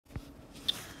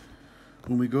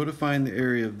When we go to find the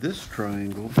area of this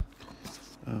triangle,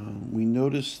 we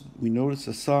notice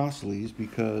isosceles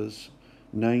because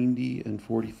 90 and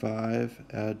 45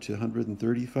 add to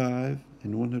 135,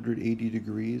 and 180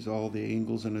 degrees, all the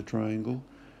angles in a triangle,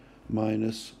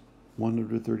 minus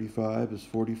 135 is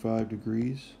 45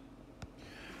 degrees.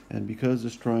 And because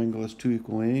this triangle has two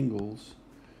equal angles,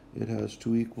 it has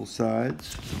two equal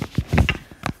sides.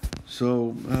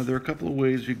 So there are a couple of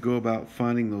ways we go about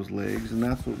finding those legs, and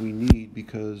that's what we need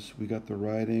because we got the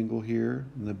right angle here,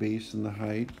 and the base and the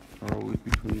height are always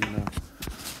between the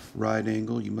right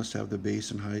angle. You must have the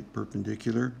base and height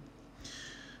perpendicular.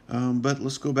 But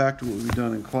let's go back to what we've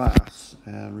done in class,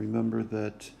 and remember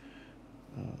that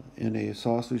in a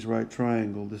isosceles right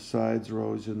triangle, the sides are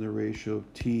always in the ratio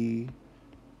of t,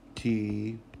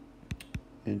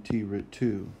 and t root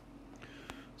 2.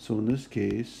 So in this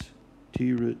case,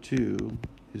 t root 2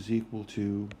 is equal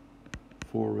to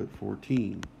 4 root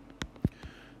 14.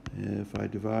 And if I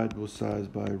divide both sides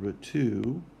by root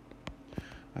 2,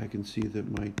 I can see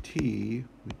that my t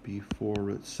would be 4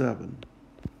 root 7.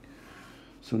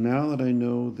 So now that I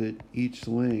know that each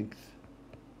leg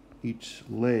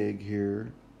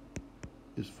here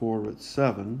is 4 root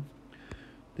 7,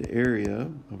 the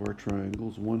area of our triangle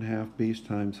is 1/2 base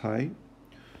times height,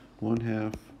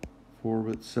 1/2 4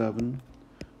 root 7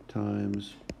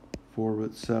 times 4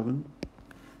 root 7,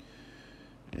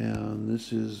 and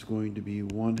this is going to be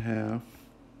 1/2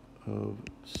 of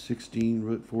 16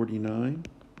 root 49.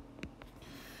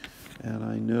 And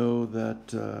I know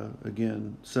that,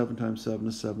 again, 7 times 7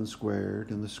 is 7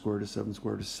 squared, and the square root of 7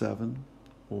 squared is 7,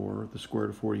 or the square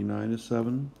root of 49 is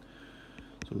 7.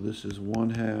 So this is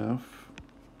 1/2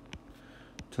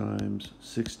 times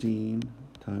 16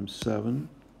 times 7.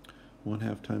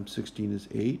 1/2 times 16 is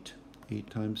 8. 8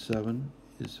 times 7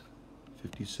 is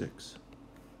 56.